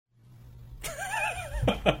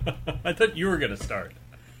I thought you were going to start.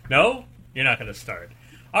 No? You're not going to start.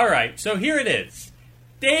 All right, so here it is.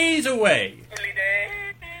 Days away.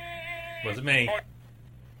 Wasn't me.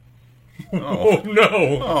 Oh,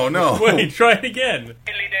 no. Oh, no. Wait, try it again.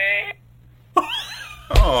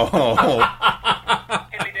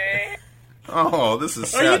 Oh, this is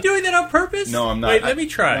sad. Are you doing that on purpose? No, I'm not. Wait, let me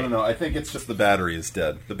try. No. I think it's just the battery is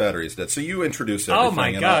dead. The battery is dead. So you introduce Oh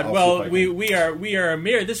everything. my God! Well, we we are a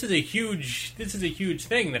mirror. This is a huge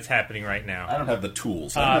thing that's happening right now. I don't have the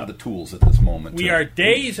tools. I don't have the tools at this moment. We are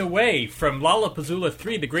days away from Lollapuzzoola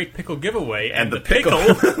 3, the Great Pickle Giveaway, and the pickle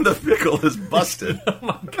the pickle is busted. Oh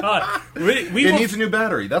my God! It needs a new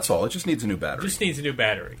battery. That's all. It just needs a new battery. Just needs a new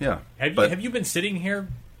battery. Yeah. Have you been sitting here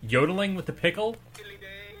yodeling with the pickle?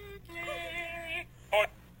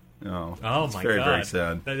 No. Oh it's my very, God. very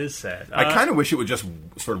sad. That is sad. I kind of wish it would just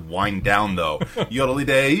sort of wind down, though. Yodely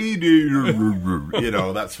day,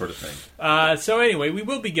 that sort of thing. So anyway, we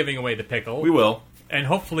will be giving away the pickle. We will. And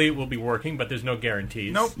hopefully it will be working, but there's no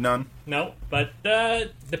guarantees. Nope, none. No, but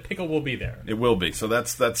the pickle will be there. It will be. So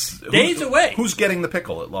that's days away. Who's getting the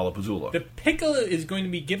pickle at Lollapuzzoola? The pickle is going to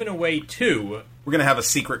be given away to... We're going to have a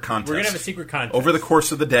secret contest. Over the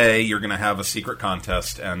course of the day, you're going to have a secret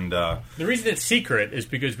contest, and... the reason it's secret is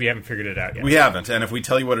because we haven't figured it out yet. We haven't, and if we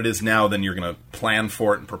tell you what it is now, then you're going to plan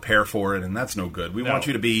for it and prepare for it, and that's no good. We want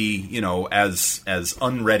you to be, as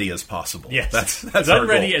unready as possible. Yes. That's as our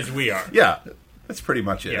unready goal. as we are. Yeah. That's pretty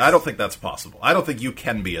much it. Yes. I don't think that's possible. I don't think you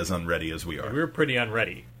can be as unready as we are. We're pretty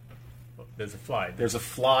unready. There's a fly. There's a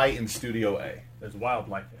fly in Studio A. There's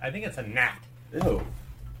wildlife. I think it's a gnat. Ew.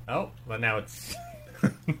 Oh, well now it's...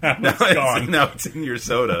 now it's gone. Now it's in your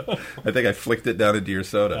soda. I think I flicked it down into your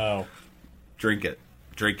soda. Oh. Drink it.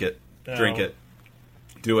 Drink it. No. Drink it.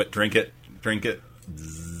 Do it. Drink it. Drink it.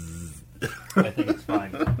 I think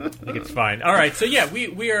it's fine. All right, so yeah,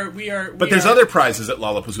 we are. But there's other prizes at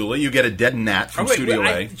Lollapuzzoola. You get a dead gnat from Studio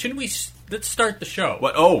A. Shouldn't we? Let's start the show.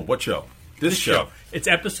 What? Oh, what show? This show. It's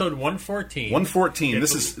episode 114. 114.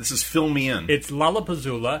 This is Fill Me In. It's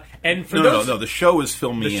Lollapuzzoola, and for No. The show is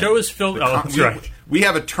Fill Me In. The show is Fill. That's right. We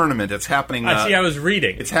have a tournament. It's happening. I was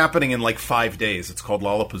reading. It's happening in like 5 days. It's called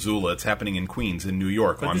Lollapuzzoola. It's happening in Queens, in New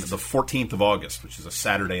York, on the 14th of August, which is a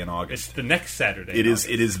Saturday in August. It's the next Saturday. It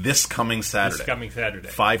is this coming Saturday. This coming Saturday.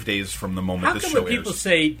 5 days from the moment this show airs. How come when people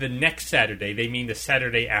say the next Saturday, they mean the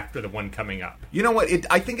Saturday after the one coming up? You know what?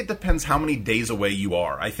 I think it depends how many days away you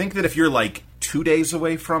are. I think that if you're like 2 days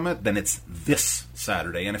away from it, then it's this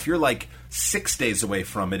Saturday. And if you're like 6 days away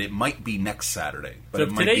from it, it might be next Saturday. But so it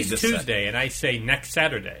if might today's be this Tuesday Saturday. and I say next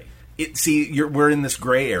Saturday... we're in this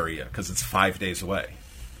gray area because it's 5 days away.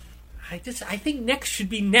 I think next should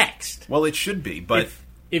be next. Well, it should be, but...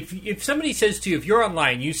 If somebody says to you, if you're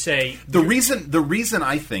online, you say... The reason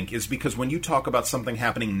I think is because when you talk about something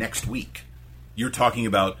happening next week, you're talking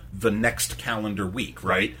about the next calendar week,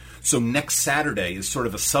 right? So next Saturday is sort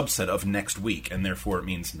of a subset of next week, and therefore it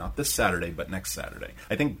means not this Saturday, but next Saturday.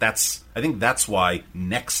 I think that's why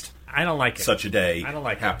next... I don't like it. Such a day I don't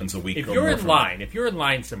like happens it. a week if or you're more in from line, now. if you're in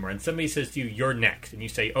line somewhere and somebody says to you, "You're next," and you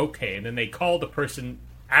say, "Okay," and then they call the person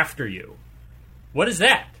after you, what is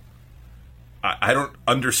that? I don't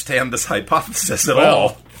understand this hypothesis at all.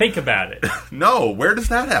 Think about it. No, where does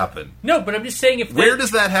that happen? No, but I'm just saying where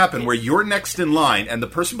does that happen where you're next in line and the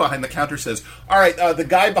person behind the counter says, "All right, the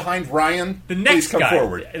guy behind Ryan, the next please come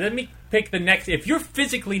forward." Let me pick the next. If you're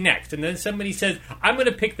physically next, and then somebody says, "I'm going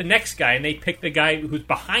to pick the next guy," and they pick the guy who's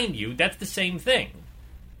behind you, that's the same thing.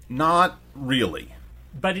 Not really.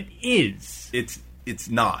 But it is. It's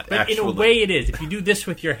not, but actually. in a way it is. If you do this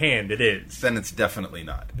with your hand, it is. Then it's definitely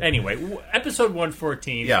not. Anyway, episode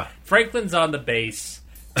 114. Yeah. Franklin's on the bass.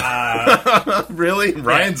 Really?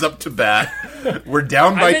 Ryan's up to bat. We're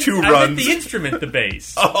down by 2 runs. I meant the instrument, the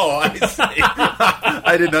bass. Oh, I see.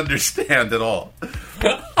 I didn't understand at all.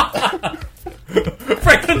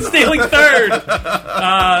 Franklin's stealing third.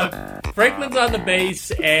 Franklin's on the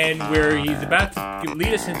bass, and he's about to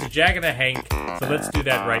lead us into Jack and a Hank. So let's do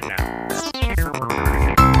that right now.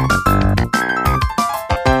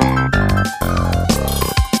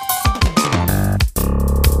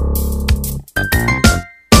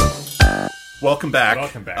 Welcome back.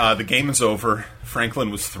 Welcome back. The game is over.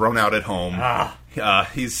 Franklin was thrown out at home.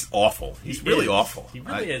 He's awful. He's really awful. He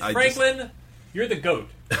really is. Franklin, you're the GOAT.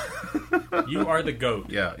 You are the GOAT.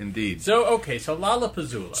 Yeah, indeed. So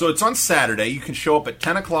Lollapuzzoola. So it's on Saturday. You can show up at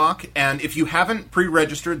 10 o'clock, and if you haven't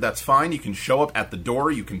pre-registered, that's fine. You can show up at the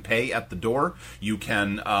door. You can pay at the door. You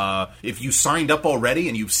can, if you signed up already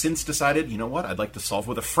and you've since decided, you know what, I'd like to solve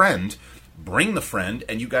with a friend, bring the friend,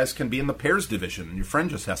 and you guys can be in the pairs division, and your friend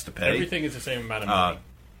just has to pay. Everything is the same amount of money.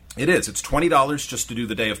 It is. It's $20 just to do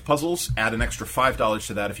the day of puzzles. Add an extra $5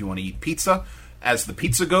 to that if you want to eat pizza. As the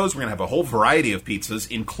pizza goes, we're going to have a whole variety of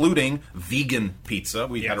pizzas, including vegan pizza.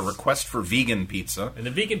 We had a request for vegan pizza. And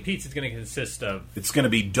the vegan pizza is going to consist of... It's going to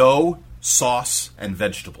be dough, sauce, and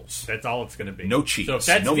vegetables. That's all it's going to be. No cheese. So if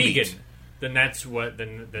that's no vegan, meat. then that's what...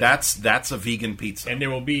 Then That's a vegan pizza. And there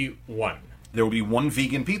will be one. There will be one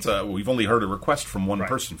vegan pizza. We've only heard a request from one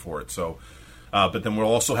person for it, so... but then we'll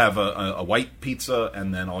also have a white pizza,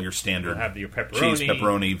 and then all your standard... We'll have your pepperoni. Cheese,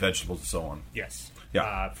 pepperoni, vegetables, and so on. Yes.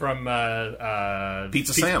 Yeah. From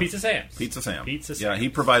Pizza Sam. Pizza Sam's. Pizza Sam. Pizza Sam's. Yeah, he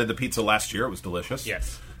provided the pizza last year. It was delicious.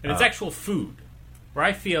 Yes. And it's actual food. Where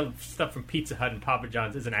I feel stuff from Pizza Hut and Papa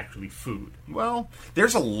John's isn't actually food. Well,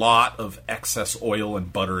 there's a lot of excess oil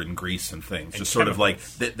and butter and grease and things. And just sort of like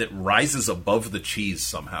that rises above the cheese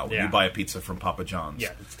somehow when you buy a pizza from Papa John's.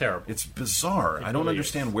 Yeah, it's terrible. It's bizarre. I don't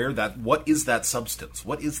understand what is that substance?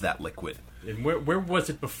 What is that liquid? And where was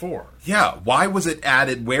it before? Yeah, why was it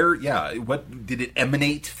added? Where? Yeah, what did it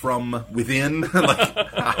emanate from within? Like,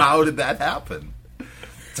 how did that happen?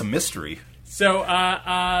 It's a mystery. So,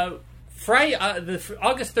 Friday,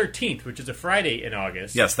 August 13th, which is a Friday in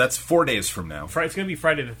August. Yes, that's 4 days from now. It's going to be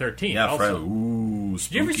Friday the 13th. Yeah, also. Friday. Ooh,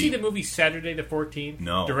 spooky. Did you ever see the movie Saturday the 14th?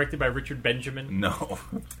 No. Directed by Richard Benjamin? No.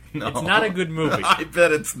 It's not a good movie. I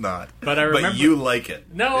bet it's not. But I remember. But you like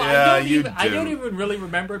it. No, yeah, I don't even really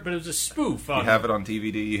remember it, but it was a spoof. You have it on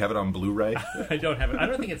DVD? You have it on Blu-ray? I don't have it. I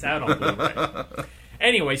don't think it's out on Blu-ray.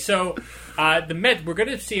 Anyway, so the Mets. We're going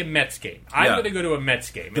to see a Mets game. I'm going to go to a Mets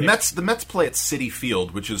game. The Mets play at Citi Field,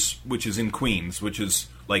 which is in Queens, which is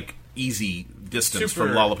like easy distance from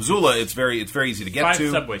Lollapuzzoola. It's very easy to get 5 to.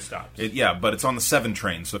 subway stops. But it's on the 7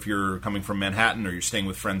 train. So if you're coming from Manhattan or you're staying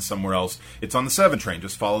with friends somewhere else, it's on the 7 train.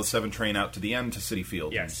 Just follow the 7 train out to the end to Citi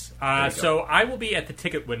Field. Yes. So I will be at the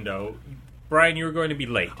ticket window. Brian, you were going to be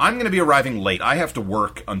late. I'm going to be arriving late. I have to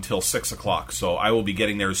work until 6 o'clock, so I will be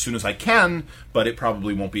getting there as soon as I can, but it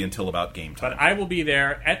probably won't be until about game time. But I will be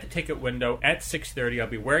there at the ticket window at 6:30. I'll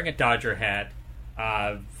be wearing a Dodger hat.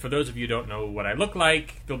 For those of you who don't know what I look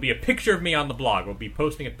like, there'll be a picture of me on the blog. We'll be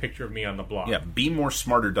posting a picture of me on the blog. Yeah,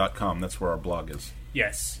 bemoresmarter.com. That's where our blog is.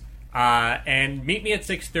 Yes. And meet me at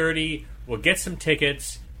 6:30. We'll get some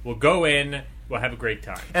tickets. We'll go in. We'll have a great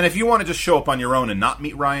time. And if you want to just show up on your own and not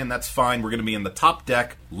meet Ryan, that's fine. We're going to be in the top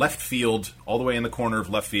deck, left field, all the way in the corner of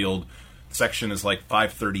left field. Section is like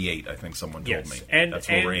 538, I think someone told me. And, that's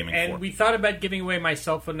what we're aiming for. And we thought about giving away my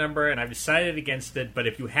cell phone number, and I've decided against it. But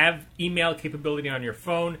if you have email capability on your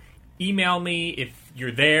phone, email me. If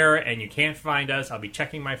you're there and you can't find us, I'll be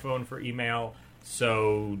checking my phone for email.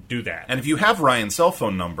 So do that. And if you have Ryan's cell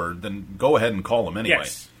phone number, then go ahead and call him anyway.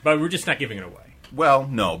 Yes, but we're just not giving it away. Well,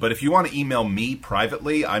 no, but if you want to email me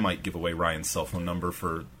privately, I might give away Ryan's cell phone number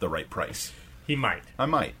for the right price. He might. I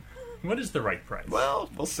might. What is the right price? Well,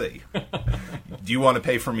 we'll see. Do you want to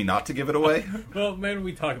pay for me not to give it away? Well, maybe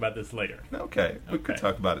we talk about this later. Okay, we could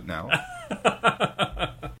talk about it now.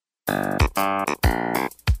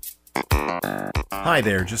 Hi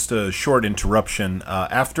there, just a short interruption.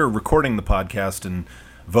 After recording the podcast and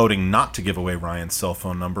voting not to give away Ryan's cell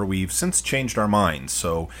phone number, we've since changed our minds.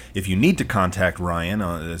 So if you need to contact Ryan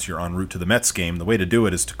as you're en route to the Mets game, the way to do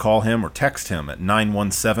it is to call him or text him at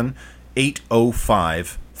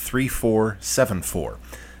 917-805-3474.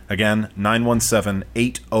 Again,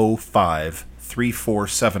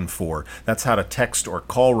 917-805-3474. That's how to text or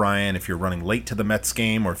call Ryan if you're running late to the Mets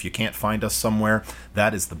game or if you can't find us somewhere.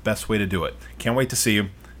 That is the best way to do it. Can't wait to see you.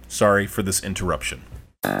 Sorry for this interruption.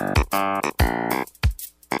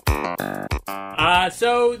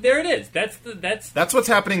 So there it is. That's what's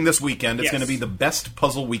happening this weekend. It's Yes. going to be the best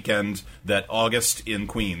puzzle weekend that August in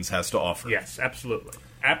Queens has to offer. Yes, absolutely.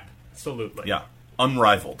 Absolutely. Yeah.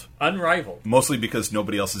 Unrivaled. Unrivaled. Mostly because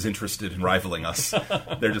nobody else is interested in rivaling us.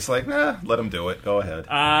 They're just like, let them do it. Go ahead.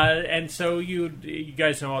 And so you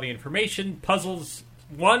guys know all the information. Puzzles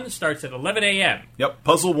 1 starts at 11 a.m. Yep.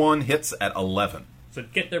 Puzzle 1 hits at 11. So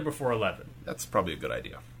get there before 11. That's probably a good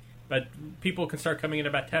idea. But people can start coming in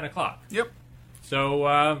about 10 o'clock. Yep.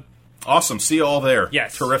 So, awesome. See you all there.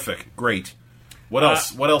 Yes. Terrific. Great. What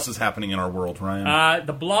else? What else is happening in our world, Ryan?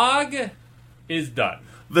 The blog is done.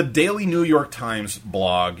 The Daily New York Times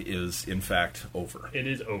blog is, in fact, over. It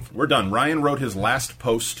is over. We're done. Ryan wrote his last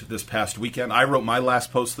post this past weekend. I wrote my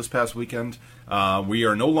last post this past weekend. We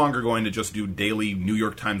are no longer going to just do daily New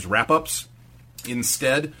York Times wrap-ups.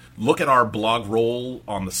 Instead, look at our blog roll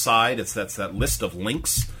on the side. That's that list of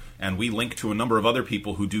links. And we link to a number of other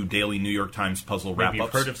people who do daily New York Times puzzle wrap-ups. Maybe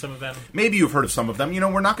you've heard of some of them? Maybe you've heard of some of them.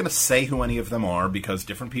 We're not going to say who any of them are because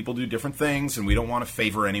different people do different things, and we don't want to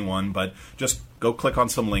favor anyone, but just go click on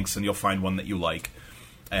some links and you'll find one that you like.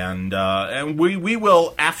 And we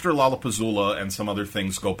will, after Lollapuzzoola and some other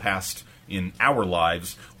things go past in our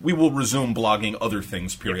lives, we will resume blogging other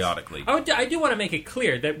things periodically. Yes. I do want to make it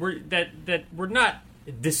clear that we're not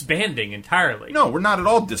disbanding entirely. No, we're not at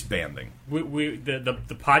all disbanding.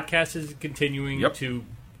 The podcast is continuing to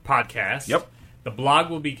podcast. Yep. The blog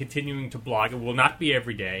will be continuing to blog. It will not be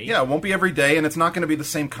every day. Yeah, it won't be every day, and it's not going to be the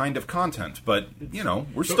same kind of content. But,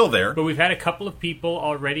 we're still there. But we've had a couple of people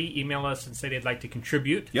already email us and say they'd like to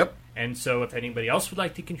contribute. Yep. And so if anybody else would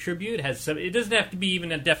like to contribute, it doesn't have to be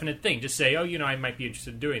even a definite thing. Just say, I might be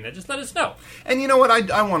interested in doing that. Just let us know. And you know what?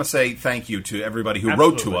 I want to say thank you to everybody who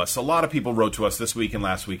wrote to us. A lot of people wrote to us this week and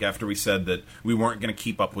last week after we said that we weren't going to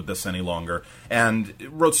keep up with this any longer. And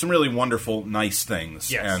wrote some really wonderful, nice things.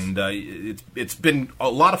 Yes. And it's been a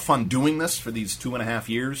lot of fun doing this for these 2.5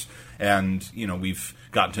 years. And, we've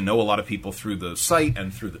gotten to know a lot of people through the site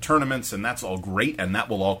and through the tournaments, and that's all great, and that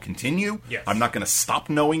will all continue. Yes. I'm not going to stop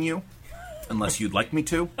knowing you, unless you'd like me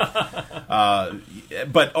to.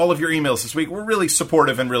 But all of your emails this week were really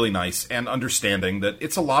supportive and really nice, and understanding that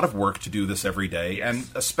it's a lot of work to do this every day, and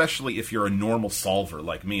especially if you're a normal solver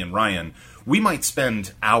like me and Ryan, we might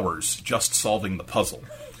spend hours just solving the puzzle.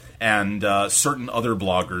 And certain other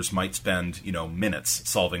bloggers might spend, minutes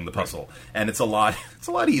solving the puzzle. Right. And it's a lot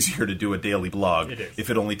easier to do a daily blog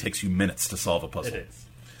if it only takes you minutes to solve a puzzle. It is.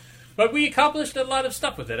 But we accomplished a lot of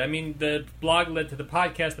stuff with it. I mean, the blog led to the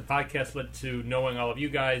podcast led to knowing all of you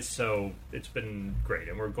guys, so it's been great.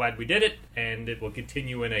 And we're glad we did it, and it will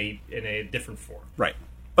continue in a different form. Right.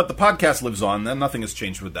 But the podcast lives on, and nothing has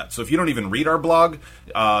changed with that. So if you don't even read our blog,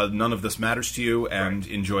 none of this matters to you, and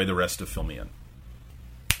enjoy the rest of Fill Me In.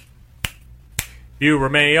 Viewer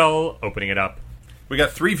mail, opening it up. We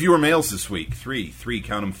got 3 viewer mails this week. Three,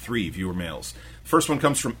 count them, 3 viewer mails. First one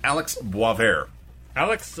comes from Alex Boisvert.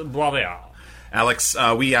 Alex Boisvert. Alex,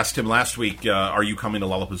 we asked him last week, are you coming to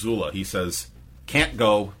Lollapuzzoola? He says, can't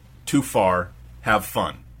go, too far, have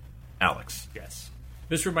fun. Alex. Yes.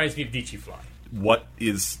 This reminds me of Dici Fly. What?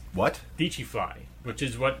 Dici Fly, which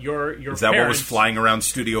is what your Is that what was flying around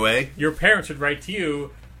Studio A? Your parents would write to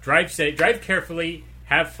you, drive carefully,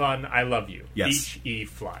 have fun, I love you. Yes. Dici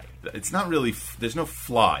Fly. It's not really, there's no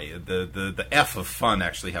fly. The F of fun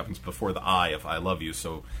actually happens before the I of I love you,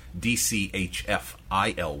 so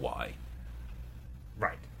DCHFILY.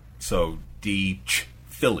 Right. So Deech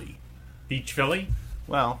Philly. Deech Philly?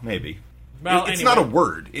 Well, maybe. Well, it's anyway. not a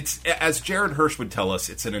word. It's, as Jared Hirsch would tell us,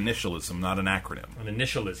 it's an initialism, not an acronym. An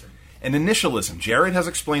initialism. An initialism. Jared has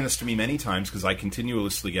explained this to me many times because I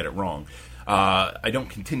continuously get it wrong. I don't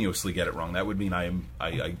continuously get it wrong. That would mean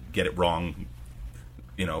I get it wrong,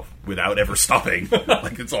 without ever stopping.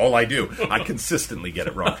 Like, it's all I do. I consistently get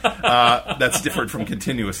it wrong. That's different from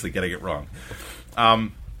continuously getting it wrong.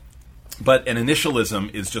 But an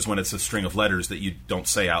initialism is just when it's a string of letters that you don't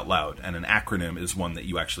say out loud, and an acronym is one that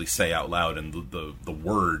you actually say out loud, and the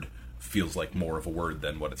word feels like more of a word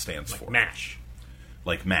than what it stands for. MASH.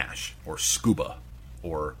 Like MASH, or SCUBA,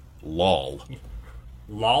 or LOL.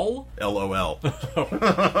 LOL? LOL.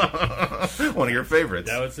 One of your favorites.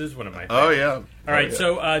 That is one of my favorites. Oh, yeah. All right,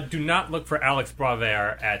 so do not look for Alex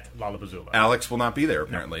Boisvert at Lollapuzzoola. Alex will not be there,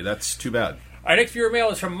 apparently. No. That's too bad. Our next viewer mail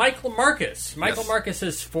is from Michael Marcus. Michael Marcus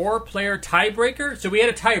says 4-player tiebreaker. So we had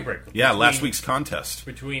a tiebreaker. Yeah, last week's contest.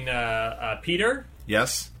 Between Peter.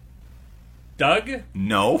 Yes. Doug.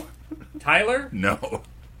 No. Tyler. No.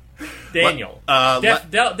 Daniel.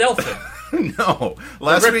 Delphin. No.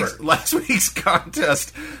 Last week's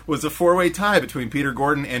contest was a 4-way tie between Peter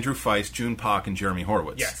Gordon, Andrew Feist, June Pak, and Jeremy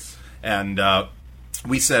Horowitz. Yes. And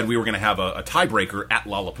we said we were going to have a tiebreaker at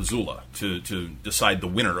Lollapuzzoola to decide the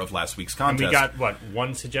winner of last week's contest. And we got,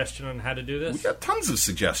 one suggestion on how to do this? We got tons of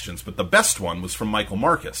suggestions, but the best one was from Michael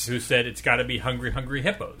Marcus. Who said it's got to be Hungry Hungry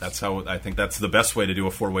Hippos. I think that's the best way to do a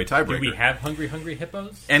 4-way tiebreaker. Do we have Hungry Hungry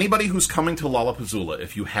Hippos? Anybody who's coming to Lollapuzzoola,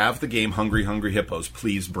 if you have the game Hungry Hungry Hippos,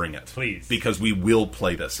 please bring it. Please. Because we will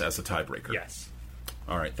play this as a tiebreaker. Yes.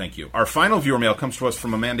 All right, thank you. Our final viewer mail comes to us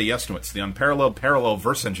from Amanda Yesnowitz, the unparalleled parallel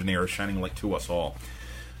verse engineer shining light to us all.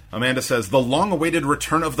 Amanda says, the long-awaited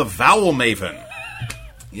return of the vowel maven.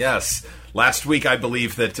 Yes. Last week, I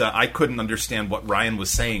believe that I couldn't understand what Ryan was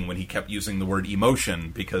saying when he kept using the word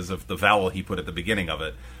emotion because of the vowel he put at the beginning of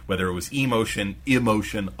it, whether it was emotion,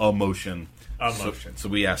 emotion, emotion. So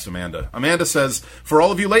we asked Amanda. Amanda says, for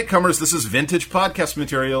all of you latecomers, this is vintage podcast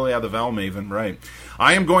material. Yeah, the vowel maven, right.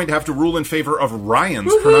 I am going to have to rule in favor of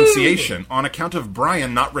Ryan's pronunciation on account of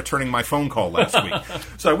Brian not returning my phone call last week.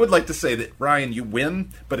 So I would like to say that, Ryan, you win,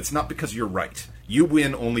 but it's not because you're right. You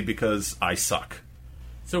win only because I suck.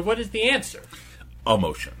 So what is the answer?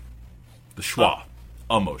 Emotion. The schwa.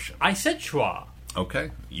 Emotion. I said schwa.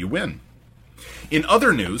 Okay, you win. In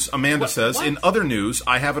other news, Amanda says, what? in other news,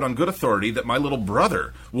 I have it on good authority that my little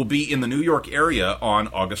brother will be in the New York area on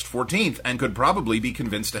August 14th and could probably be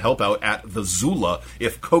convinced to help out at the Zoola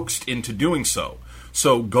if coaxed into doing so.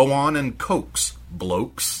 So go on and coax,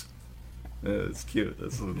 blokes. It's cute.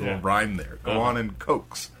 There's a little rhyme there. Go on and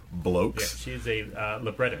coax, blokes. Yeah, she's a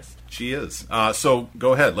librettist. She is. So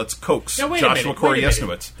go ahead. Let's coax Now, Joshua Corey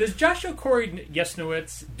Yesnowitz. Does Joshua Corey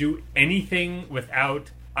Yesnowitz do anything without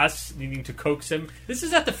us needing to coax him? This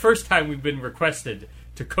is not the first time we've been requested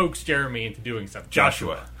to coax Jeremy into doing something.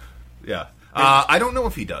 Joshua. Yeah. I don't know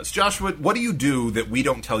if he does. Joshua, what do you do that we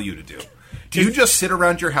don't tell you to do? Do you just sit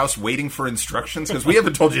around your house waiting for instructions? Because we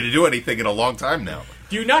haven't told you to do anything in a long time now.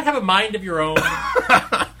 Do you not have a mind of your own?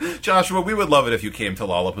 Joshua, we would love it if you came to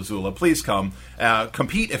Lollapuzzoola. Please come.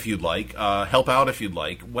 Compete if you'd like. Help out if you'd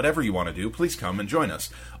like. Whatever you want to do, please come and join us.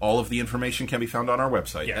 All of the information can be found on our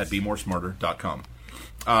website at bemoresmarter.com.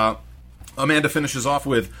 Amanda finishes off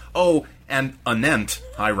with, and anent,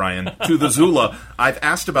 hi Ryan, to the Zoola. I've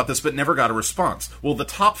asked about this but never got a response. Will the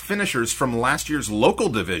top finishers from last year's local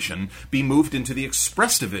division be moved into the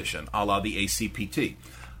express division, a la the ACPT?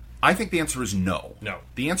 I think the answer is no. No.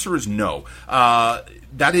 The answer is no.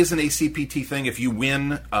 That is an ACPT thing. If you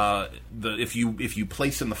win, if you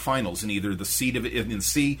place in the finals in either the C in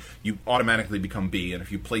C, you automatically become B, and if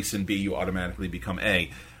you place in B, you automatically become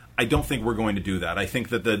A. I don't think we're going to do that. I think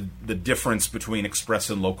that the difference between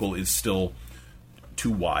express and local is still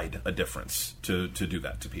too wide a difference to do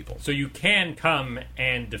that to people. So you can come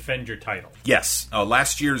and defend your title. Yes.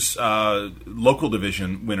 Last year's local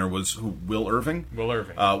division winner was Will Irving. Will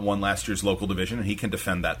Irving. Won last year's local division, and he can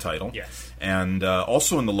defend that title. Yes. And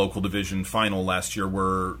also in the local division final last year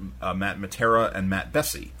were Matt Matera and Matt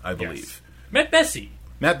Bessie, I believe. Yes. Matt Bessie.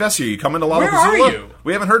 Matt Bessie, are you coming to Lollapuzzoola? Where are you?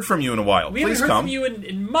 We haven't heard from you in a while. We please haven't heard come. from you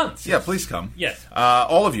in months. Yeah, please come. Yes.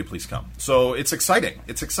 All of you, please come. So it's exciting.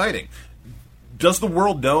 It's exciting. Does the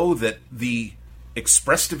world know that the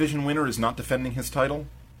Express Division winner is not defending his title?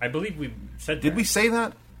 I believe we said that. Did we say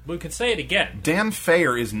that? We could say it again. Dan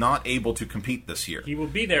Fayer is not able to compete this year. He will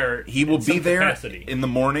be there. He will be there capacity. in the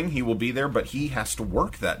morning. He will be there, but he has to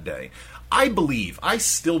work that day. I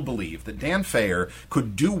still believe that Dan Fayer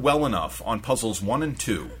could do well enough on puzzles 1 and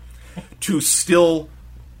 2 to still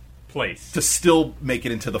make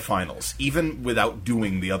it into the finals, even without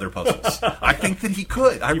doing the other puzzles. I think that he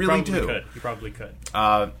could. I really do. He probably could.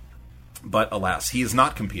 But alas, he is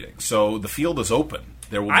not competing. So the field is open.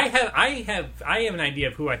 I have an idea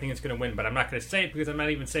of who I think is going to win, but I'm not going to say it because I'm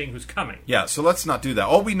not even saying who's coming. Yeah, so let's not do that.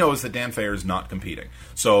 All we know is that Dan Fayer is not competing.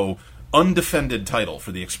 So undefended title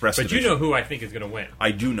for the Express Division. But you know who I think is going to win.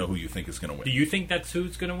 I do know who you think is going to win. Do you think that's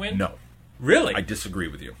who's going to win? No. Really? I disagree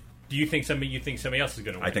with you. Do you think somebody else is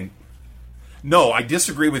going to win? No, I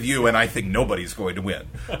disagree with you, and I think nobody's going to win.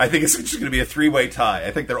 I think it's just going to be a three-way tie.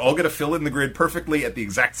 I think they're all going to fill in the grid perfectly at the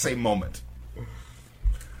exact same moment.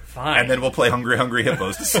 Fine. And then we'll play Hungry Hungry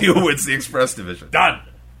Hippos to see who wins the Express Division. Done.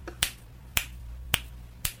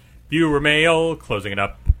 Viewer mail, closing it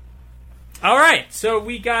up. All right, so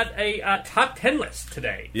we got a top 10 list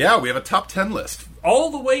today. Yeah, we have a top 10 list. All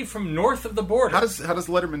the way from north of the border. How does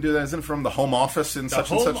Letterman do that? Isn't it from the home office in such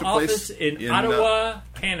and such a place? The home office in Ottawa,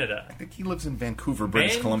 Canada. I think he lives in Vancouver,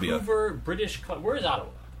 British Columbia. Where is Ottawa?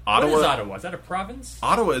 Ottawa? What is Ottawa? Is that a province?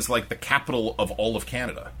 Ottawa is like the capital of all of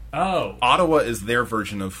Canada. Oh. Ottawa is their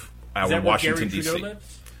version of our is that Washington, D.C. D.C.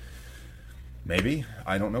 lives? Maybe.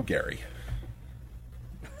 I don't know Gary.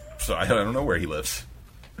 So I don't know where he lives.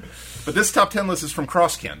 But this top 10 list is from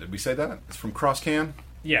CrossCan. Did we say that? It's from CrossCan?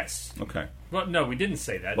 Yes. Okay. Well, no, we didn't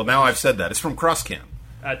say that. Well, now I've said that. It's from CrossCan.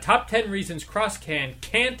 Top 10 reasons CrossCan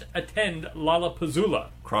can't attend Lollapuzzoola.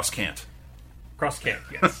 CrossCan't. CrossCan,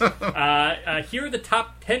 yes. Here are the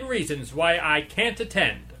top 10 reasons why I can't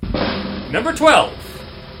attend. Number 12.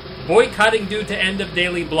 Boycotting due to end of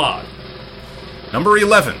daily blog. Number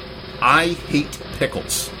 11. I hate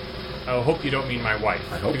pickles. I hope you don't mean my wife.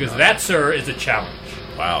 I hope because not. that, sir, is a challenge.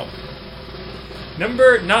 Wow.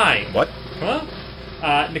 Number 9. What?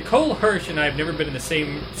 Huh? Nicole Hirsch and I have never been in the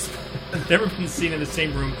same... never been seen in the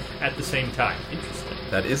same room at the same time. Interesting.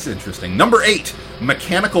 That is interesting. Number 8.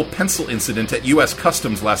 Mechanical pencil incident at U.S.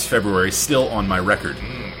 Customs last February, still on my record.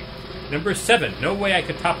 Number 7. No way I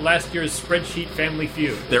could top last year's spreadsheet Family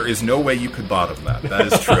Feud. There is no way you could bottom that. That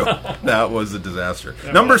is true. That was a disaster.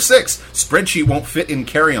 Number 6. Spreadsheet won't fit in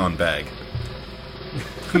carry-on bag.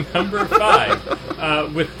 Number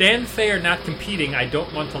 5. With Dan Fayer not competing, I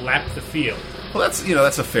don't want to lap the field. Well,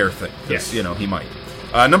 that's a fair thing. Yes. He might.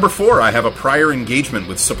 Number 4. I have a prior engagement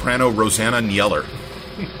with soprano Rosanna Nieller.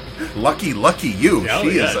 Lucky you.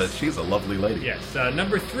 Oh, She's a lovely lady. Yes.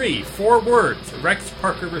 Number 3. 4 words. Rex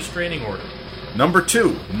Parker restraining order. Number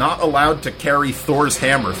 2, not allowed to carry Thor's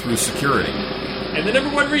hammer through security. And the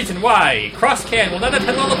number 1 reason why Cross-Can will not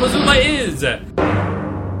attend Lollapuzzoola is...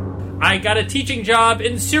 I got a teaching job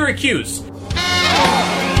in Syracuse.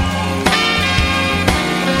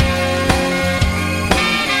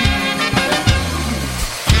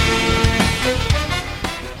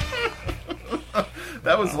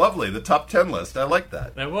 That was lovely. The top 10 list. I like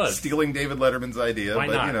that. That was. Stealing David Letterman's idea, Why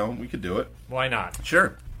but, not? you know, we could do it. Why not?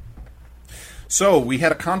 Sure. So, we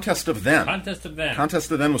had a contest of then. Contest of then. Contest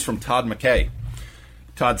of then was from Todd McKay.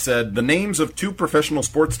 Todd said, the names of 2 professional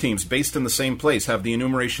sports teams based in the same place have the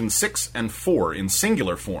enumeration 6 and 4 in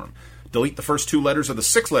singular form. Delete the first 2 letters of the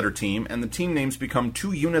 6-letter team, and the team names become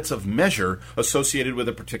 2 units of measure associated with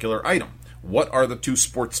a particular item. What are the 2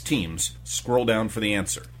 sports teams? Scroll down for the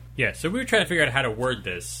answer. Yeah, so we were trying to figure out how to word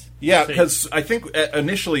this. Yeah, because I think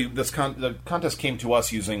initially the contest came to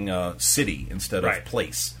us using city instead of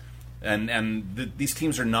place. And these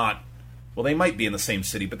teams are not... Well, they might be in the same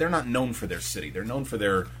city, but they're not known for their city. They're known for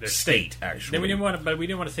their state, actually. Then we didn't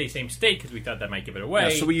want to say same state because we thought that might give it away.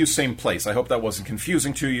 Yeah, so we use same place. I hope that wasn't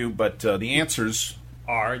confusing to you, but the answers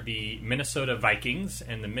are the Minnesota Vikings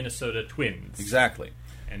and the Minnesota Twins. Exactly.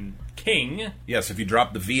 And King... Yes, if you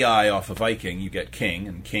drop the VI off a Viking, you get King,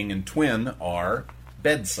 and King and Twin are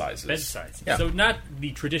bed sizes. Bed sizes. Yeah. So not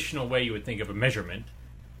the traditional way you would think of a measurement.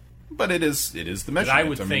 But it is the measurement. But I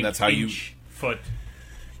would think that's how inch, foot...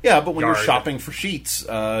 Yeah, but when yard. you're shopping for sheets,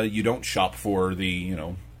 you don't shop for the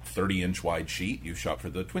 30-inch wide sheet. You shop for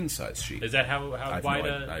the twin-size sheet. Is that how wide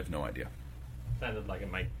I have no idea. Sounded like you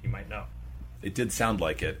might know. It did sound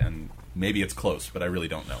like it, and maybe it's close, but I really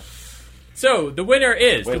don't know. So, the winner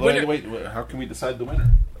is... Wait, how can we decide the winner?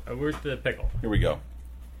 Where's the pickle? Here we go.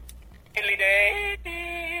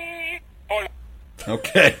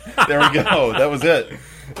 Okay, there we go. That was it.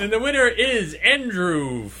 And the winner is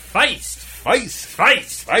Andrew Feist.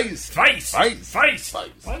 Feist.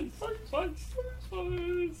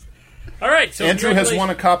 All right, so Andrew has won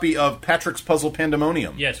a copy of Patrick's Puzzle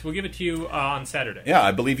Pandemonium. Yes, we'll give it to you on Saturday. Yeah,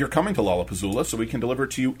 I believe you're coming to Lollapuzzoola, so we can deliver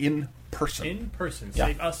it to you in person. In person. Yeah.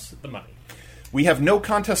 Save us the money. We have no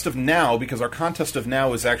contest of now, because our contest of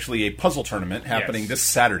now is actually a puzzle tournament happening this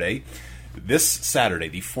Saturday. This Saturday,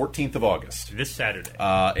 the 14th of August. This Saturday.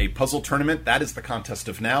 A puzzle tournament. That is the contest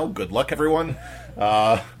of now. Good luck, everyone.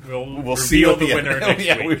 We'll see you at the the winner end. next week.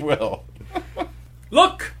 Yeah, we will.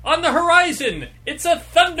 Look! On the horizon! It's a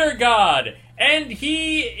thunder god! And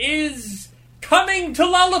he is coming to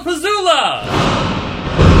Lollapuzzoola!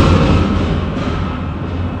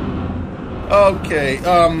 Okay,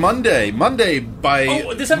 Monday by...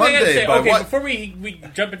 Oh, there's something I gotta say. Okay, what? before we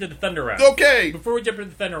jump into the thunder round. Okay! Before we jump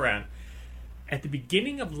into the thunder round. At the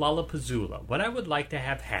beginning of Lollapuzzoola, what I would like to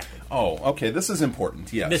have happen... Oh, okay, this is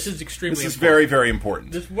important, yes. This is extremely important. This is very, very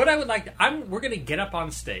important. What I would like to... We're going to get up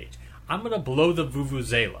on stage. I'm going to blow the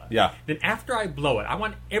vuvuzela. Yeah. Then after I blow it, I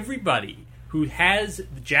want everybody who has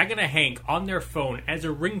the Jaggin' a Hank on their phone as a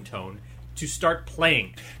ringtone to start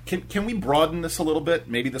playing. Can we broaden this a little bit?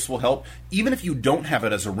 Maybe this will help. Even if you don't have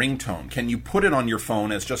it as a ringtone, can you put it on your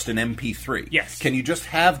phone as just an MP3? Yes. Can you just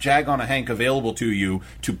have Jag on a Hank available to you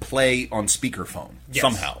to play on speakerphone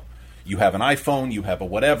somehow? You have an iPhone, you have a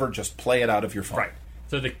whatever, just play it out of your phone. Right.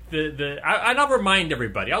 So and I'll remind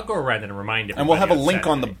everybody. I'll go around and remind everybody. And we'll have a link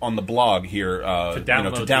Saturday. on the blog here to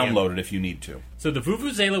download it if you need to. So the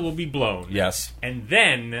vuvuzela will be blown. Yes. And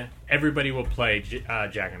then everybody will play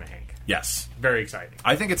Jaggin' a Hank. Yes. Very exciting.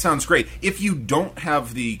 I think it sounds great. If you don't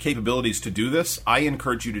have the capabilities to do this, I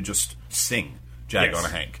encourage you to just sing Jag on a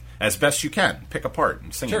Hank as best you can. Pick a part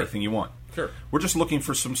and sing anything you want. Sure. We're just looking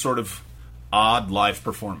for some sort of odd live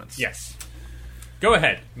performance. Yes. Go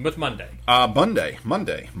ahead with Monday. Monday.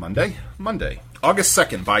 August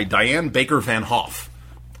 2nd by Diane Baker Van Hoff.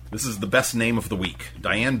 This is the best name of the week.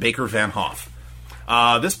 Diane Baker Van Hoff.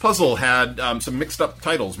 This puzzle had some mixed up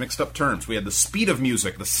titles, mixed up terms. We had the speed of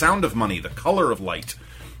music, the sound of money, the color of light.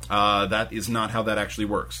 That is not how that actually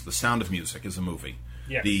works. The Sound of Music is a movie.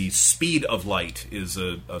 Yes. The speed of light is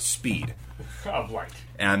a speed. Of light.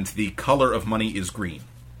 And the color of money is green.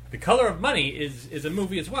 The Color of Money is a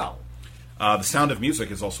movie as well. The Sound of Music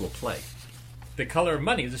is also a play. The Color of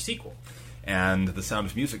Money is a sequel. And The Sound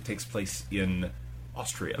of Music takes place in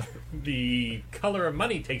Austria. The Color of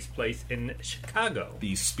Money takes place in Chicago.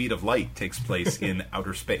 The Speed of Light takes place in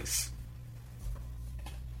outer space.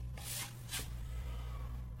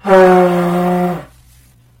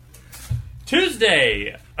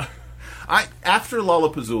 Tuesday! After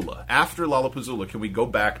Lollapuzzoola, can we go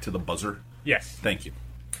back to the buzzer? Yes. Thank you.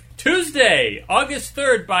 Tuesday, August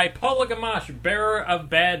 3rd, by Paula Gamache, bearer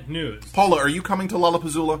of bad news. Paula, are you coming to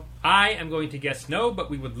Lollapuzzoola? I am going to guess no,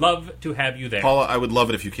 but we would love to have you there. Paula, I would love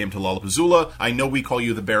it if you came to Lollapuzzoola. I know we call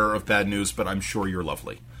you the bearer of bad news, but I'm sure you're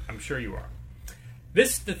lovely. I'm sure you are. The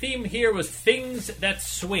theme here was things that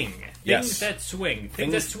swing. Things that swing.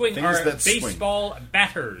 Things that swing are baseball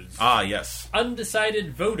batters. Ah, yes.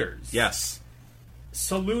 Undecided voters. Yes.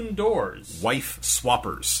 Saloon doors. Wife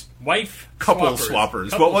swappers. Couple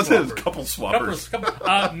swappers. What was it? Couple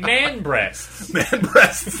swappers. Man breasts. Man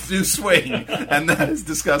breasts do swing, and that is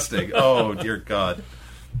disgusting. Oh, dear God.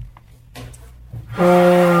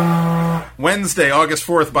 Wednesday, August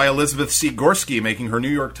 4th, by Elizabeth C. Gorski, making her New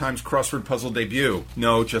York Times crossword puzzle debut.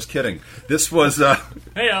 No, just kidding. This was...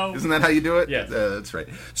 Heyo. Isn't that how you do it? Yes. That's right.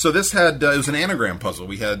 So this had... it was an anagram puzzle.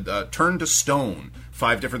 We had turn to stone.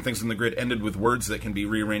 5 different things in the grid ended with words that can be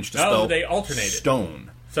rearranged to spell... they alternated. Stone.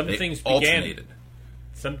 Some things began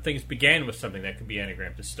with something that could be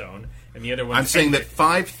anagrammed to stone, and the other ones... I'm saying that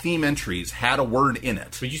 5 theme entries had a word in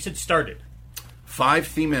it. But you said started. 5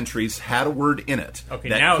 theme entries had a word in it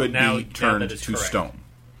that could be turned to correct. stone.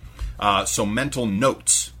 So mental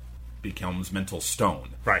notes becomes mental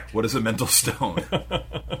stone. Right. What is a mental stone?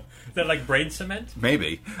 Is that like brain cement?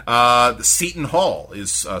 Maybe. The Seton Hall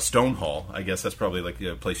is Stone Hall. I guess that's probably like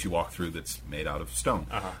a place you walk through that's made out of stone.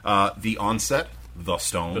 The Onset, the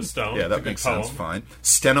Stone. The Stone. Yeah, that makes sense. Fine.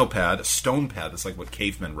 Stenopad, stone pad. That's like what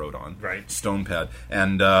cavemen wrote on. Right. Stone pad.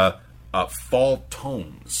 And fall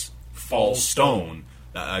tones. Fall stone.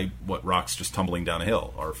 What rocks just tumbling down a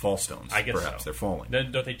hill are fall stones. I guess perhaps they're falling.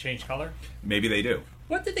 Then don't they change color? Maybe they do.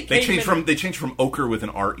 What did the They change from ochre with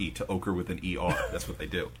an RE to ochre with an ER. That's what they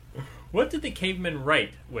do. What did the cavemen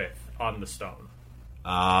write with on the stone?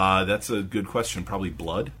 That's a good question. Probably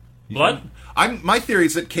blood. Blood? My theory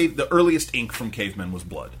is that the earliest ink from cavemen was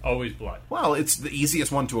blood. Always blood. Well, it's the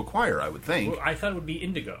easiest one to acquire, I would think. Well, I thought it would be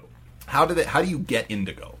indigo. How do you get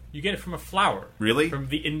indigo? You get it from a flower. Really? From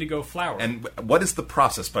the indigo flower. And what is the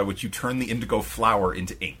process by which you turn the indigo flower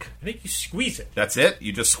into ink? I think you squeeze it. That's it?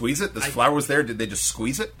 You just squeeze it? This flower was there, did they just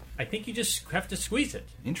squeeze it? I think you just have to squeeze it.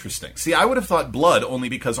 Interesting. See, I would have thought blood only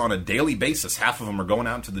because on a daily basis, half of them are going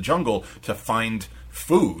out into the jungle to find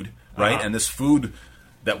food, right? And this food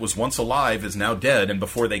that was once alive is now dead, and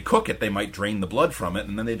before they cook it, they might drain the blood from it,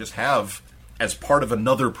 and then they just have, as part of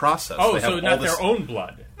another process. Oh, so not their own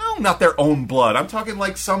blood. No, not their own blood. I'm talking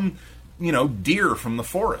like some, deer from the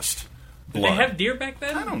forest. Blood. Did they have deer back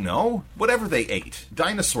then? I don't know. Whatever they ate.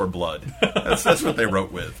 Dinosaur blood. That's what they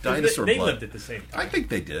wrote with. Dinosaur blood. They lived at the same time. I think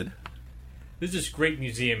they did. There's this great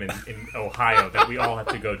museum in Ohio that we all have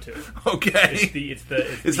to go to. Okay.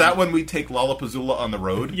 Is that when we take Lollapuzzoola on the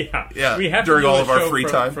road? Yeah. Yeah. We have during to do all a of our show free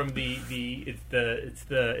time. From it's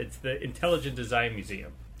the Intelligent Design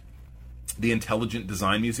Museum. The Intelligent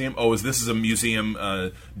Design Museum? Oh, this is a museum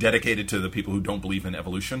dedicated to the people who don't believe in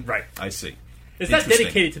evolution? Right. I see. It's not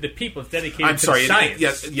dedicated to the people, it's dedicated to the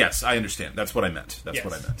science. Yes, I understand. That's what I meant. What I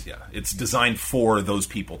meant, yeah. It's designed for those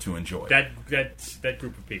people to enjoy. That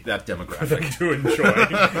group of people. That demographic. To enjoy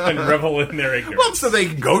and revel in their ignorance. Well, so they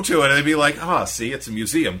can go to it and be like, see, it's a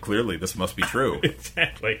museum. Clearly, this must be true.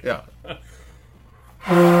 Exactly. Yeah.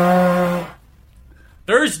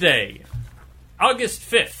 Thursday, August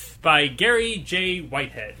 5th, by Gary J.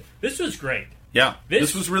 Whitehead. This was great. Yeah,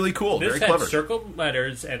 this was really cool. This Very clever. Had circled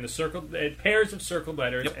letters and pairs of circled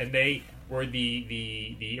letters, and they were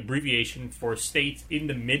the abbreviation for states in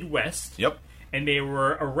the Midwest. Yep. And they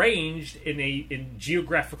were arranged in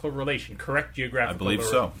geographical relation, correct geographical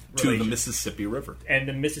relation. I believe so. To the Mississippi River. And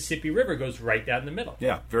the Mississippi River goes right down the middle.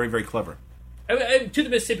 Yeah, very, very clever. And to the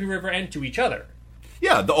Mississippi River and to each other.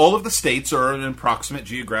 Yeah, all of the states are in an approximate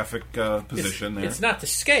geographic position there. It's not to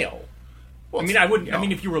scale. Well, I wouldn't. No. I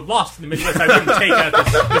mean, if you were lost in the Midwest, I wouldn't take out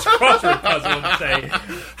this crossword puzzle and say,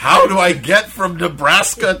 "How do I get from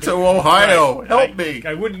Nebraska to Ohio? Right. Help me!"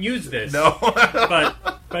 I wouldn't use this. No,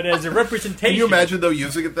 but as a representation, can you imagine though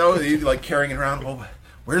using it though? You like carrying it around. Well,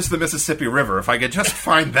 where's the Mississippi River? If I could just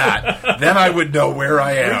find that, then I would know where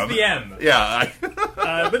I am. Where's the M? Yeah.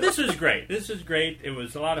 But this was great. This was great. It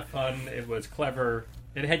was a lot of fun. It was clever.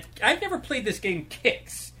 I've never played this game,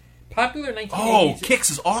 Kicks. Popular 1980s. Oh, Kicks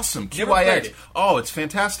is awesome. QIX. Oh, it's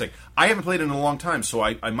fantastic. I haven't played it in a long time, so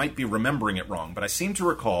I might be remembering it wrong. But I seem to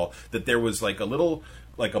recall that there was like a little,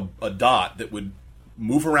 like a dot that would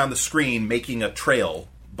move around the screen, making a trail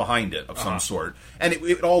behind it of some sort. And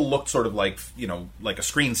it all looked sort of like, like a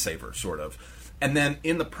screensaver, sort of. And then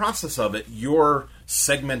in the process of it, you're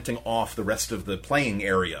segmenting off the rest of the playing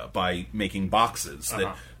area by making boxes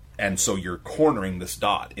that... And so you're cornering this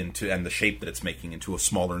dot and the shape that it's making into a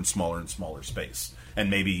smaller and smaller and smaller space.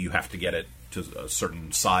 And maybe you have to get it to a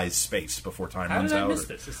certain size space before time runs out. How did I miss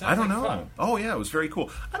this? It sounds I don't like know. fun. Oh, yeah, it was very cool.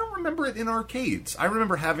 I don't remember it in arcades. I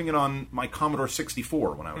remember having it on my Commodore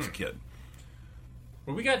 64 when I was a kid.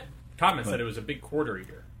 Well, we got comments that it was a big quarter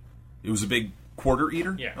eater. It was a big quarter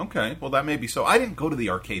eater? Yeah. Okay, well, that may be so. I didn't go to the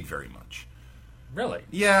arcade very much. Really?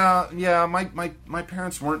 Yeah. My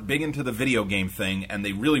parents weren't big into the video game thing, and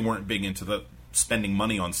they really weren't big into the spending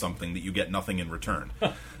money on something that you get nothing in return.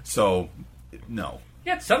 So, no.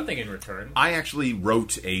 You got something in return. I actually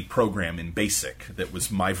wrote a program in BASIC that was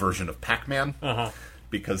my version of Pac-Man,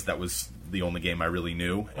 because that was the only game I really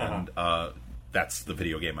knew, and that's the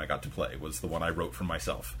video game I got to play, was the one I wrote for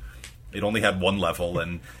myself. It only had one level,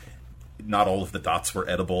 and not all of the dots were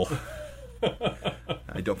edible.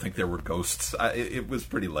 I don't think there were ghosts. It was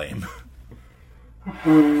pretty lame.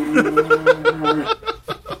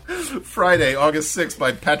 Friday, August 6th,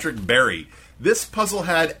 by Patrick Berry. This puzzle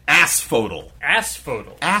had asphodel.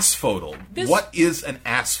 Asphodel. Asphodel. What is an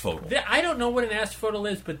asphodel? I don't know what an asphodel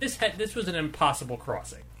is, but this was an impossible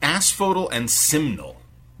crossing. Asphodel and simnel.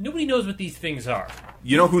 Nobody knows what these things are.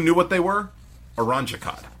 You know who knew what they were?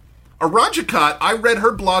 Oranjicot. Oranjicot, I read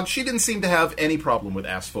her blog. She didn't seem to have any problem with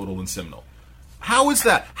asphodel and simnel. How is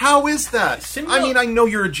that? How is that? Simnel, I mean, I know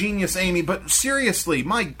you're a genius, Amy, but seriously,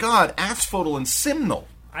 my God, asphodel and simnel.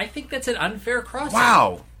 I think that's an unfair crossing.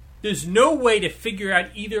 Wow. There's no way to figure out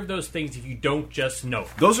either of those things if you don't just know.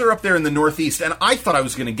 Those are up there in the Northeast, and I thought I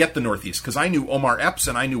was going to get the Northeast because I knew Omar Epps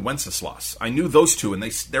and I knew Wenceslas. I knew those two, and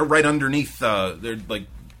they're right underneath. They're like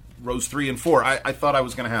rows 3 and 4. I thought I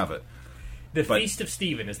was going to have it. The Feast of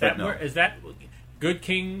Stephen, is that no. where, is that good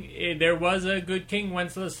king? There was a good king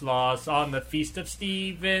Wenceslas on the Feast of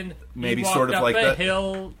Stephen. Maybe he walked sort of up like a that.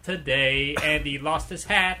 hill today, and he lost his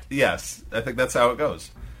hat. Yes, I think that's how it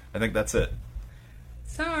goes. I think that's it.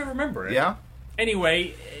 That's how I remember it. Yeah?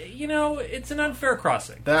 Anyway, it's an unfair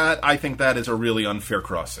crossing. I think that is a really unfair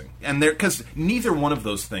crossing. And because neither one of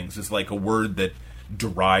those things is like a word that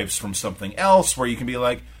derives from something else where you can be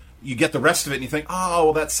like, you get the rest of it and you think, oh,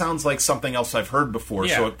 well, that sounds like something else I've heard before,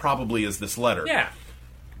 so it probably is this letter. Yeah.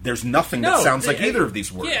 There's nothing that sounds like either of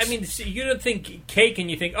these words. Yeah, I mean, you don't think cake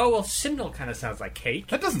and you think, oh, well, simnel kind of sounds like cake.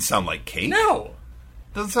 That doesn't sound like cake. No.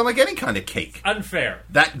 Doesn't sound like any kind of cake. Unfair.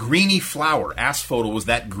 That greeny flower, asphodel, was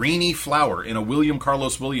that greeny flower in a William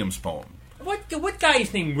Carlos Williams poem. What guy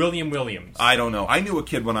is named William Williams? I don't know. I knew a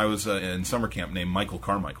kid when I was in summer camp named Michael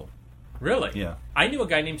Carmichael. Really? Yeah. I knew a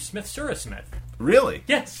guy named Smith Surasmith. Really?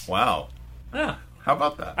 Yes. Wow. Ah. How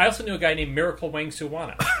about that? I also knew a guy named Miracle Wang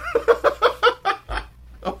Suwana.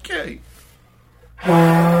 Okay.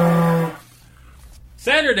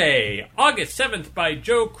 Saturday, August 7th by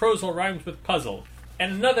Joe Crozel rhymes with puzzle.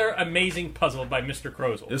 And another amazing puzzle by Mr.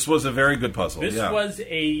 Crozel. This was a very good puzzle. This was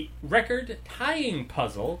a record-tying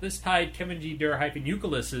puzzle. This tied Kevin G.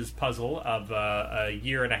 Durr-Euclid's puzzle of a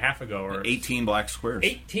year and a half ago. Or 18 black squares.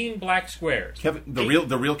 18 black squares.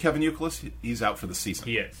 The real Kevin Euclid, he's out for the season.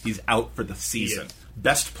 He is. He's out for the season.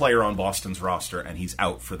 Best player on Boston's roster, and he's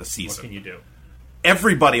out for the season. What can you do?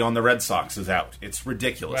 Everybody on the Red Sox is out. It's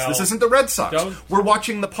ridiculous. Well, this isn't the Red Sox. We're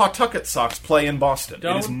watching the Pawtucket Sox play in Boston.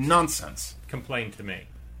 It is nonsense. Complain to me.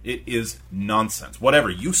 It is nonsense. Whatever.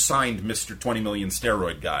 You signed Mr. 20 Million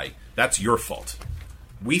Steroid Guy. That's your fault.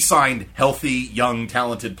 We signed healthy, young,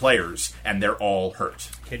 talented players, and they're all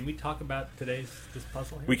hurt. Can we talk about this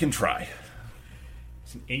puzzle here? We can try.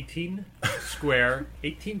 It's an 18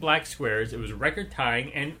 black squares. It was record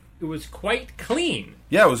tying, and it was quite clean.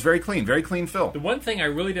 Yeah, it was very clean fill. The one thing I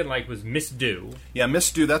really didn't like was misdo. Yeah,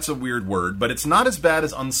 misdo, that's a weird word, but it's not as bad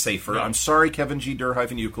as unsafer. No. I'm sorry, Kevin G.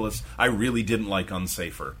 Durr-Euclid. I really didn't like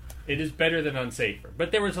unsafer. It is better than unsafer.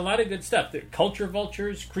 But there was a lot of good stuff. The culture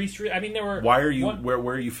vultures, crease... I mean, there were... Why are you... Where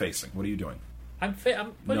are you facing? What are you doing?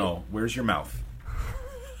 No, where's your mouth?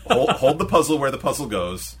 hold the puzzle where the puzzle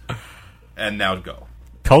goes, and now go.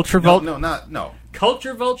 Culture vultures... No.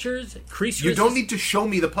 Culture vultures, crease... You don't need to show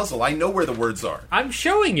me the puzzle. I know where the words are. I'm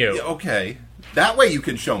showing you. Yeah, okay. That way you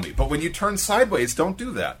can show me. But when you turn sideways, don't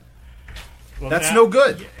do that. Well, that's no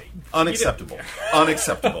good. Unacceptable.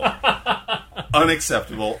 Unacceptable.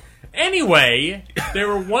 Unacceptable. Anyway, there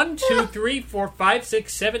were 1, 2, 3, 4, 5,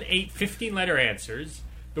 6, 7, 8, 15-letter answers.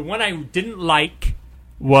 The one I didn't like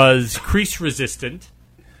was crease resistant.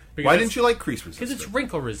 Why didn't you like crease resistant? Because it's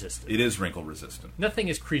wrinkle resistant. It is wrinkle resistant. Nothing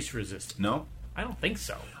is crease resistant. No? I don't think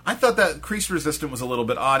so. I thought that crease resistant was a little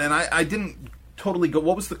bit odd, and I didn't totally go...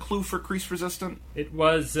 What was the clue for crease resistant? It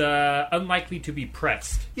was unlikely to be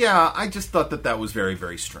pressed. Yeah, I just thought that was very,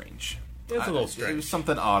 very strange. It was a little strange. There was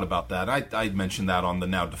something odd about that. I mentioned that on the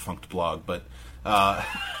now defunct blog, but...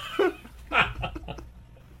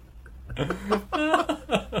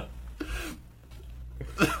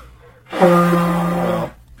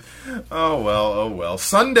 Oh well.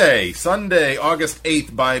 Sunday, August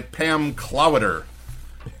 8th by Pam Clowder.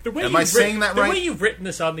 Am I saying that right? The way you've written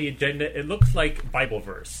this on the agenda, it looks like Bible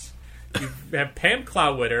verse. You have Pam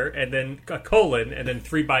Clowder, and then a colon, and then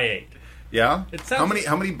 3 by 8. Yeah? It sounds...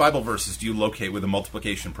 How many Bible verses do you locate with a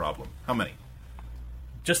multiplication problem? How many?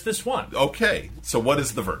 Just this one. Okay, so what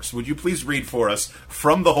is the verse? Would you please read for us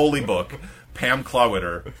from the Holy Book, Pam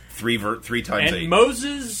Clowder, 3 times 8. And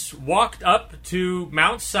Moses walked up to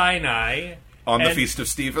Mount Sinai... On the Feast of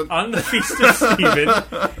Stephen? On the Feast of Stephen.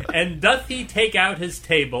 And doth he take out his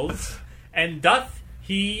tables, and doth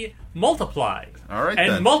he multiply. All right,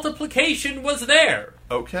 and then. Multiplication was there.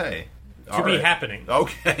 Okay. To be happening.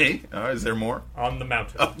 Okay. Is there more? On the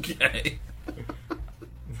mountain. Okay.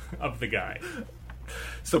 Of the guy.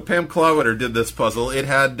 So Pam Clowder did this puzzle. It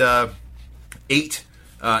had 8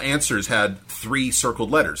 answers, had 3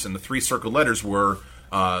 circled letters, and the 3 circled letters were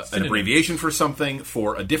an abbreviation for something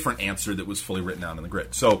for a different answer that was fully written out in the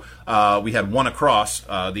grid. So we had 1 across.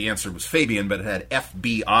 The answer was Fabian, but it had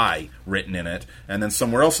FBI written in it. And then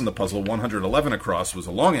somewhere else in the puzzle, 111 across was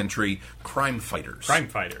a long entry, Crime Fighters. Crime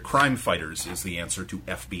Fighters. Crime Fighters is the answer to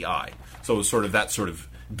FBI. So it was sort of that sort of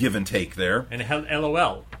give and take there. And it had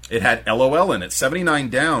LOL. It had LOL in it. 79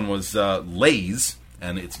 down was Lays,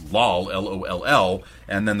 and it's LOL, L-O-L-L,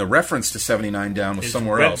 and then the reference to 79 down was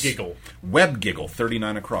somewhere else. Giggle. Web Giggle,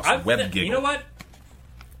 39 across. Web Giggle. You know what?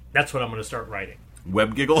 That's what I'm going to start writing.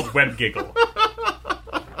 Web Giggle? Web Giggle.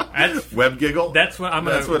 Web Giggle? That's what I'm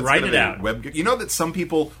going to write it out. Web Giggle. You know that some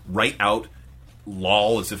people write out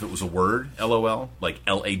LOL as if it was a word, LOL, like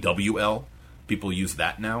L-A-W-L? People use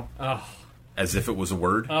that now? Oh. As if it was a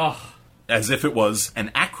word? Oh. As if it was an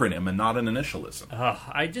acronym and not an initialism. Oh,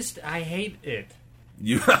 I hate it.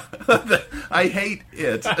 I hate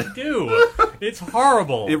it. I do. It's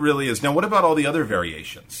horrible. It really is. Now, what about all the other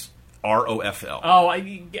variations? R-O-F-L. Oh,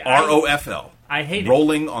 R-O-F-L. I hate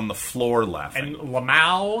Rolling on the floor laughing. And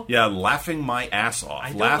Lamau. Yeah, laughing my ass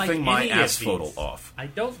off. Laughing my asphodel off. I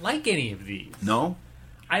don't like any of these. No?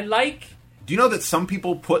 I like... Do you know that some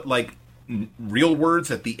people put, like, real words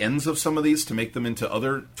at the ends of some of these to make them into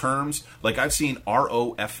other terms? Like, I've seen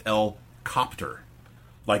ROFLCOPTER.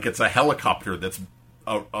 Like, it's a helicopter that's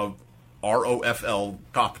a ROFL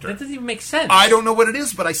copter. That doesn't even make sense. I don't know what it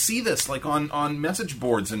is, but I see this like on message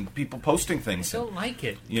boards and people posting things. I don't like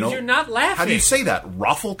it. You know, you're not laughing. How do you say that?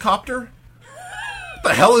 ROFLCOPTER? What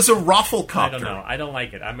the hell is a ROFLCOPTER? I don't know. I don't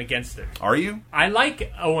like it. I'm against it. Are you? I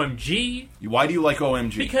like OMG. Why do you like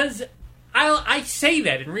OMG? Because I say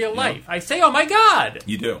that in real life. I say, "Oh my God!"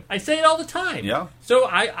 You do. I say it all the time. Yeah. So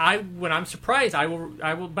I when I'm surprised, I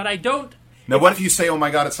will, but I don't. Now, what if you say, "Oh my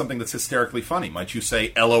God," it's something that's hysterically funny? Might you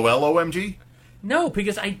say, "LOL, OMG"? No,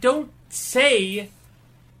 because I don't say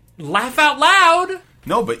laugh out loud.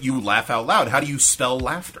 No, but you laugh out loud. How do you spell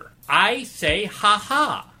laughter? I say ha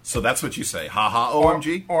ha. So that's what you say, ha ha,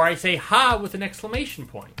 OMG? Or I say ha with an exclamation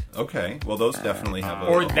point. Okay, well those definitely have a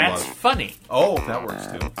Or a that's lot of... funny. Oh, that works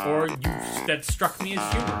too. Or that struck me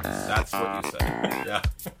as humorous. That's what you say, yeah.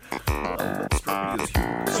 Well, that struck me as humorous.